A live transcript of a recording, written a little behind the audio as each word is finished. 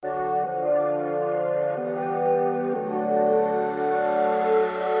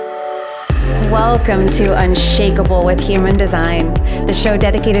Welcome to Unshakable with Human Design, the show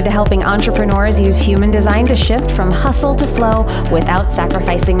dedicated to helping entrepreneurs use human design to shift from hustle to flow without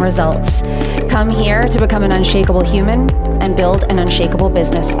sacrificing results. Come here to become an unshakable human and build an unshakable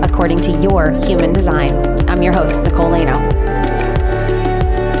business according to your human design. I'm your host, Nicole Laino.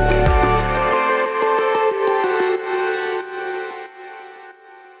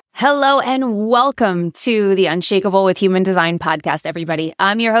 Hello and welcome to the Unshakable with Human Design podcast, everybody.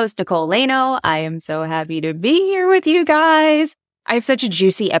 I'm your host, Nicole Laino. I am so happy to be here with you guys. I have such a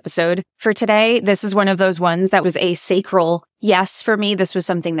juicy episode for today. This is one of those ones that was a sacral yes for me. This was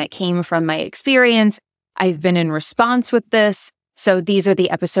something that came from my experience. I've been in response with this. So these are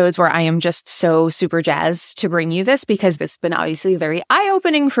the episodes where I am just so super jazzed to bring you this because this has been obviously very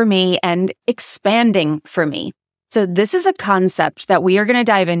eye-opening for me and expanding for me. So this is a concept that we are going to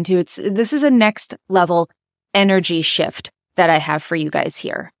dive into. This is a next level energy shift that I have for you guys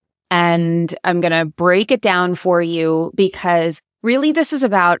here. And I'm going to break it down for you because really this is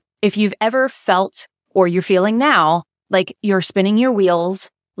about if you've ever felt or you're feeling now like you're spinning your wheels,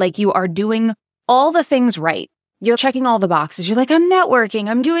 like you are doing all the things right. You're checking all the boxes. You're like, I'm networking,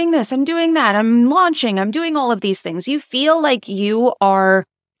 I'm doing this, I'm doing that, I'm launching, I'm doing all of these things. You feel like you are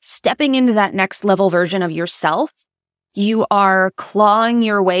stepping into that next level version of yourself. You are clawing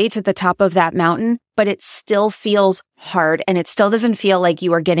your way to the top of that mountain, but it still feels hard and it still doesn't feel like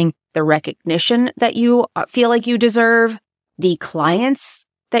you are getting the recognition that you feel like you deserve, the clients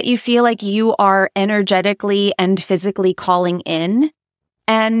that you feel like you are energetically and physically calling in.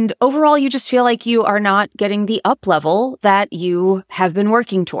 And overall, you just feel like you are not getting the up level that you have been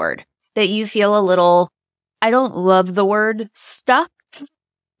working toward, that you feel a little, I don't love the word stuck,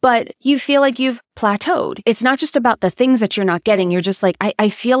 but you feel like you've plateaued. It's not just about the things that you're not getting. You're just like, I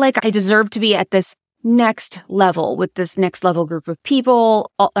feel like I deserve to be at this next level with this next level group of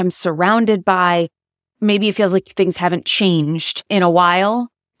people I'm surrounded by. Maybe it feels like things haven't changed in a while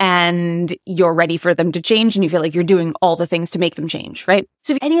and you're ready for them to change and you feel like you're doing all the things to make them change, right?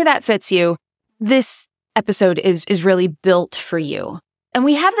 So if any of that fits you, this episode is really built for you. And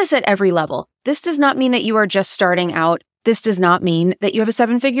we have this at every level. This does not mean that you are just starting out. This does not mean that you have a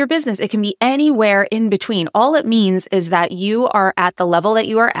 7-figure business. It can be anywhere in between. All it means is that you are at the level that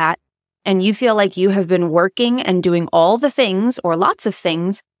you are at and you feel like you have been working and doing all the things or lots of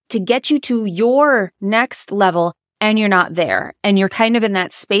things to get you to your next level and you're not there. And you're kind of in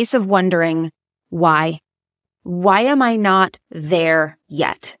that space of wondering, why? Why am I not there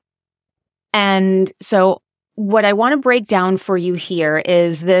yet? And so what I want to break down for you here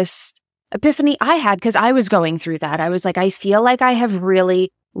is this epiphany I had because I was going through that. I was like, I feel like I have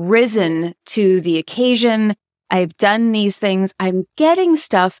really risen to the occasion. I've done these things. I'm getting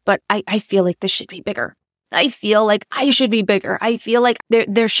stuff, but I feel like this should be bigger. I feel like I should be bigger. I feel like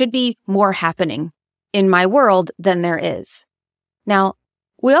there should be more happening in my world than there is. Now,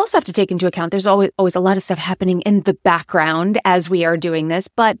 we also have to take into account there's always a lot of stuff happening in the background as we are doing this,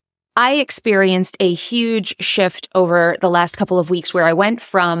 but I experienced a huge shift over the last couple of weeks where I went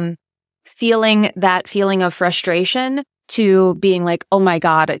from feeling that feeling of frustration to being like, oh my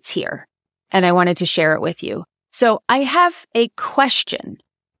God, it's here. And I wanted to share it with you. So I have a question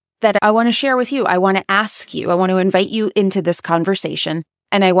that I want to share with you. I want to ask you, I want to invite you into this conversation.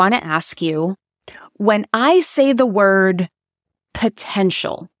 And I want to ask you, when I say the word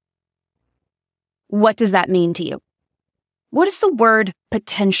potential, what does that mean to you? What does the word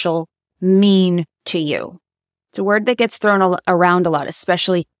potential mean to you? It's a word that gets thrown around a lot,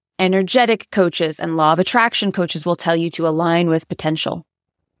 especially energetic coaches and law of attraction coaches will tell you to align with potential.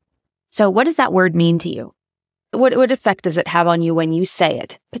 So what does that word mean to you? What effect does it have on you when you say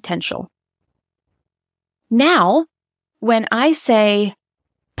it? Potential. Now, when I say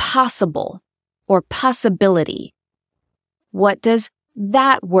possible or possibility, what does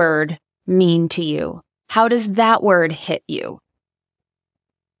that word mean to you? How does that word hit you?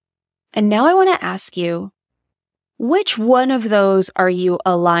 And now I want to ask you, which one of those are you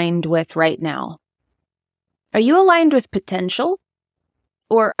aligned with right now? Are you aligned with potential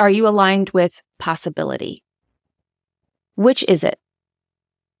or are you aligned with possibility? Which is it?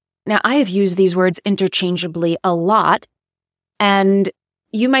 Now, I have used these words interchangeably a lot, and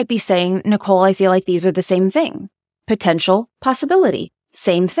you might be saying, Nicole, I feel like these are the same thing. Potential, possibility,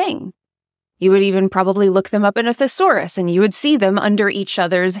 same thing. You would even probably look them up in a thesaurus and you would see them under each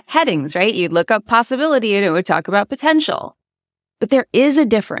other's headings, right? You'd look up possibility and it would talk about potential. But there is a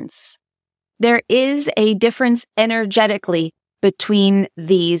difference. There is a difference energetically between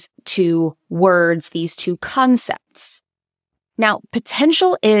these two words, these two concepts. Now,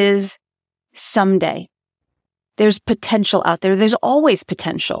 potential is someday. There's potential out there. There's always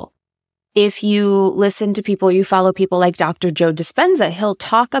potential. If you listen to people, you follow people like Dr. Joe Dispenza, he'll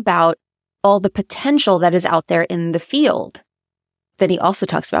talk about all the potential that is out there in the field. Then he also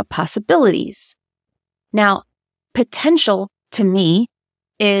talks about possibilities. Now, potential to me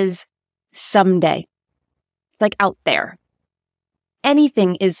is someday. It's like out there.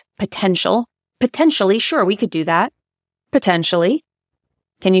 Anything is potential. Potentially, sure, we could do that. Potentially.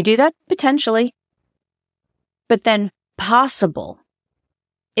 Can you do that? Potentially. But then possible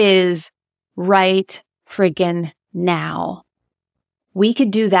is right friggin' now. We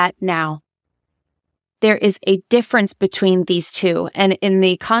could do that now. There is a difference between these two. And in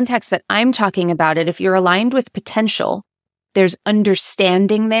the context that I'm talking about it, if you're aligned with potential, there's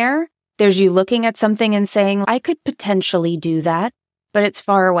understanding there. There's you looking at something and saying, I could potentially do that, but it's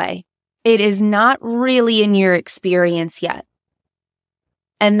far away. It is not really in your experience yet.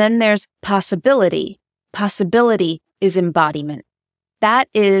 And then there's possibility. Possibility is embodiment. That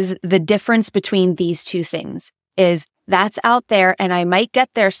is the difference between these two things, is that's out there and I might get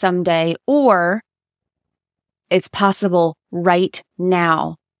there someday, or it's possible right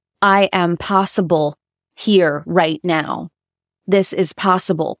now. I am possible here right now. This is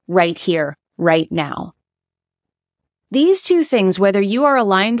possible right here, right now. These two things, whether you are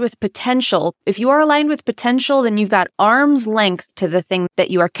aligned with potential, if you are aligned with potential, then you've got arm's length to the thing that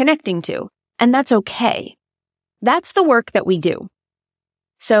you are connecting to. And that's okay. That's the work that we do.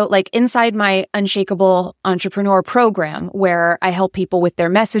 So like inside my Unshakable Entrepreneur program, where I help people with their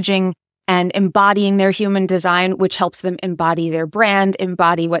messaging and embodying their human design, which helps them embody their brand,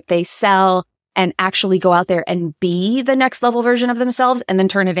 embody what they sell, and actually go out there and be the next level version of themselves, and then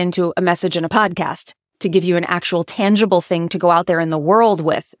turn it into a message in a podcast to give you an actual tangible thing to go out there in the world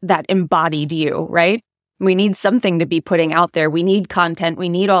with that embodied you, right? We need something to be putting out there. We need content. We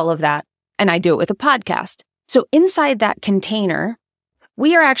need all of that. And I do it with a podcast. So inside that container,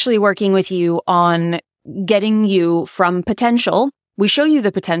 we are actually working with you on getting you from potential. We show you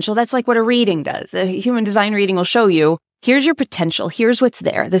the potential. That's like what a reading does. A human design reading will show you, here's your potential. Here's what's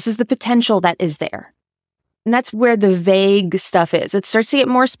there. This is the potential that is there. And that's where the vague stuff is. It starts to get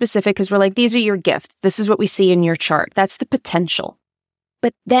more specific because we're like, these are your gifts. This is what we see in your chart. That's the potential.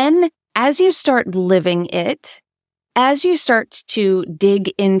 But then as you start living it, as you start to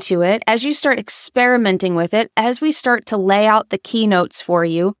dig into it, as you start experimenting with it, as we start to lay out the keynotes for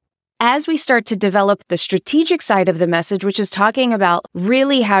you, as we start to develop the strategic side of the message, which is talking about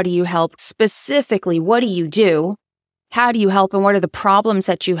really how do you help, specifically what do you do, how do you help, and what are the problems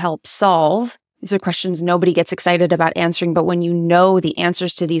that you help solve? These are questions nobody gets excited about answering, but when you know the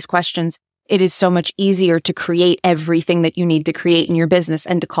answers to these questions, it is so much easier to create everything that you need to create in your business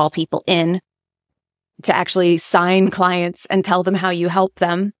and to call people in, to actually sign clients and tell them how you help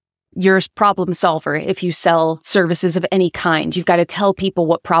them. You're a problem solver. If you sell services of any kind, you've got to tell people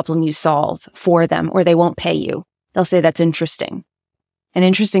what problem you solve for them, or they won't pay you. They'll say that's interesting. And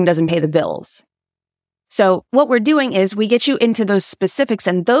interesting doesn't pay the bills. So what we're doing is we get you into those specifics,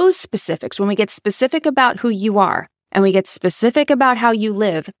 and those specifics, when we get specific about who you are, and we get specific about how you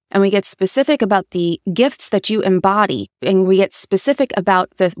live, and we get specific about the gifts that you embody, and we get specific about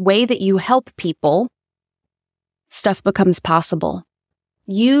the way that you help people, stuff becomes possible.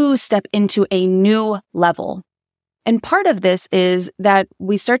 You step into a new level. And part of this is that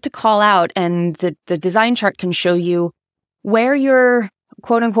we start to call out, and the design chart can show you where your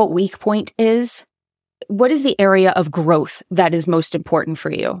quote unquote weak point is. What is the area of growth that is most important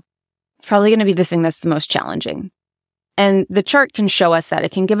for you? It's probably going to be the thing that's the most challenging. And the chart can show us that.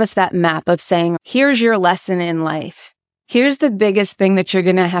 It can give us that map of saying, here's your lesson in life. Here's the biggest thing that you're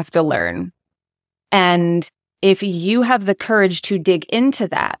going to have to learn. And if you have the courage to dig into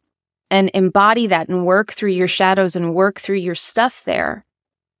that and embody that and work through your shadows and work through your stuff there,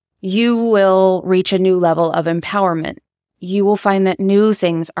 you will reach a new level of empowerment. You will find that new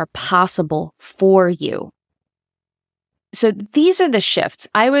things are possible for you. So these are the shifts.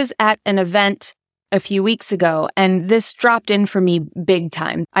 I was at an event a few weeks ago, and this dropped in for me big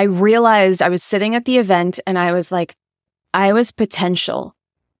time. I realized I was sitting at the event and I was like, I was potential.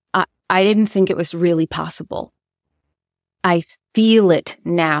 I didn't think it was really possible. I feel it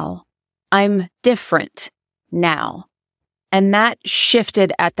now. I'm different now. And that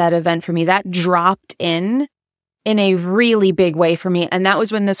shifted at that event for me. That dropped in a really big way for me. And that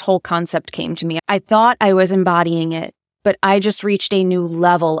was when this whole concept came to me. I thought I was embodying it, but I just reached a new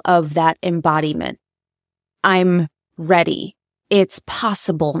level of that embodiment. I'm ready. It's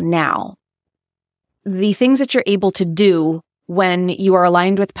possible now. The things that you're able to do when you are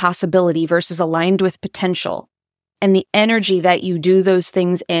aligned with possibility versus aligned with potential, and the energy that you do those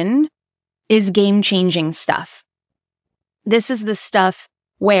things in, is game-changing stuff. This is the stuff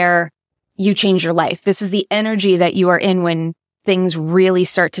where you change your life. This is the energy that you are in when things really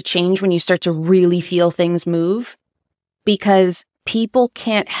start to change, when you start to really feel things move, because people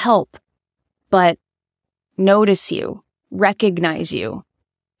can't help but notice you, recognize you,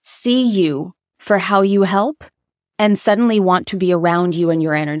 see you for how you help, and suddenly want to be around you and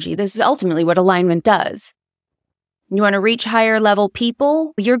your energy. This is ultimately what alignment does. You want to reach higher level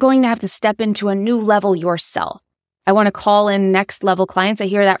people, you're going to have to step into a new level yourself. I want to call in next level clients. I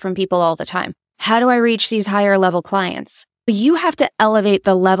hear that from people all the time. How do I reach these higher level clients? You have to elevate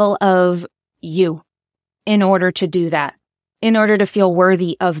the level of you in order to do that, in order to feel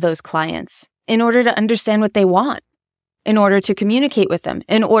worthy of those clients, in order to understand what they want, in order to communicate with them,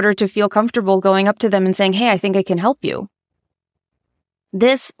 in order to feel comfortable going up to them and saying, hey, I think I can help you.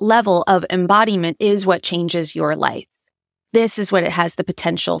 This level of embodiment is what changes your life. This is what it has the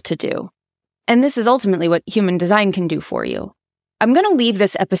potential to do. And this is ultimately what human design can do for you. I'm going to leave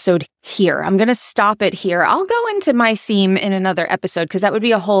this episode here. I'm going to stop it here. I'll go into my theme in another episode because that would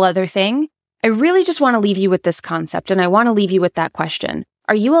be a whole other thing. I really just want to leave you with this concept, and I want to leave you with that question.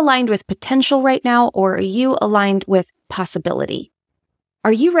 Are you aligned with potential right now, or are you aligned with possibility?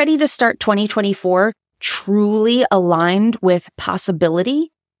 Are you ready to start 2024 truly aligned with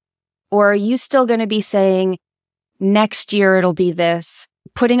possibility? Or are you still going to be saying, next year it'll be this,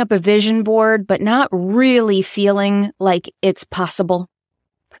 putting up a vision board, but not really feeling like it's possible,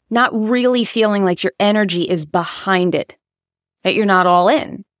 not really feeling like your energy is behind it, that you're not all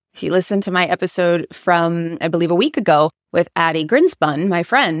in? If you listen to my episode from, I believe, a week ago with Addie Grinspun, my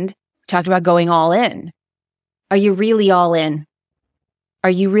friend, we talked about going all in. Are you really all in? Are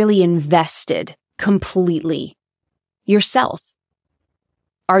you really invested completely yourself?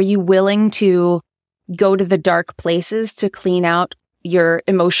 Are you willing to go to the dark places to clean out your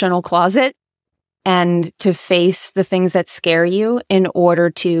emotional closet and to face the things that scare you in order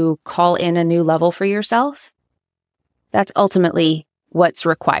to call in a new level for yourself? That's ultimately what's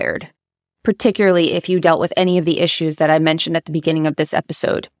required, particularly if you dealt with any of the issues that I mentioned at the beginning of this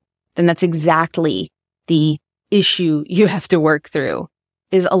episode. Then that's exactly the issue you have to work through,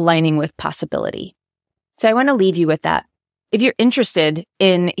 is aligning with possibility. So I want to leave you with that. If you're interested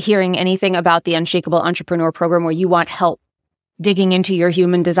in hearing anything about the Unshakable Entrepreneur Program, where you want help digging into your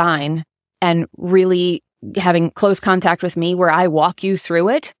human design and really having close contact with me, where I walk you through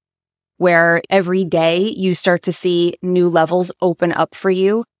it, where every day you start to see new levels open up for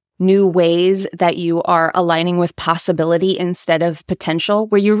you, new ways that you are aligning with possibility instead of potential,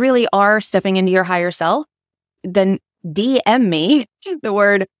 where you really are stepping into your higher self, then DM me the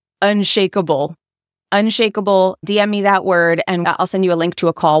word unshakable. Unshakable, DM me that word, and I'll send you a link to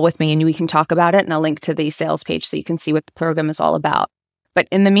a call with me and we can talk about it, and I'll link to the sales page so you can see what the program is all about. But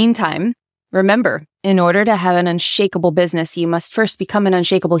in the meantime, remember, in order to have an unshakable business, you must first become an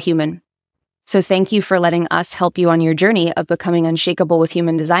unshakable human. So thank you for letting us help you on your journey of becoming unshakable with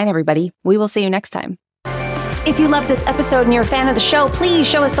human design, everybody. We will see you next time. If you love this episode and you're a fan of the show, please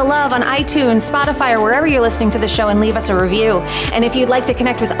show us the love on iTunes, Spotify, or wherever you're listening to the show, and leave us a review. And if you'd like to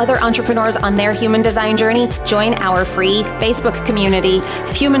connect with other entrepreneurs on their human design journey, join our free Facebook community,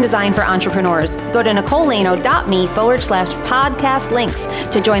 Human Design for Entrepreneurs. Go to NicoleLano.me/podcast links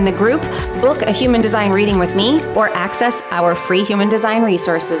to join the group, book a human design reading with me, or access our free human design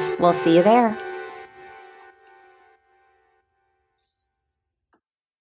resources. We'll see you there.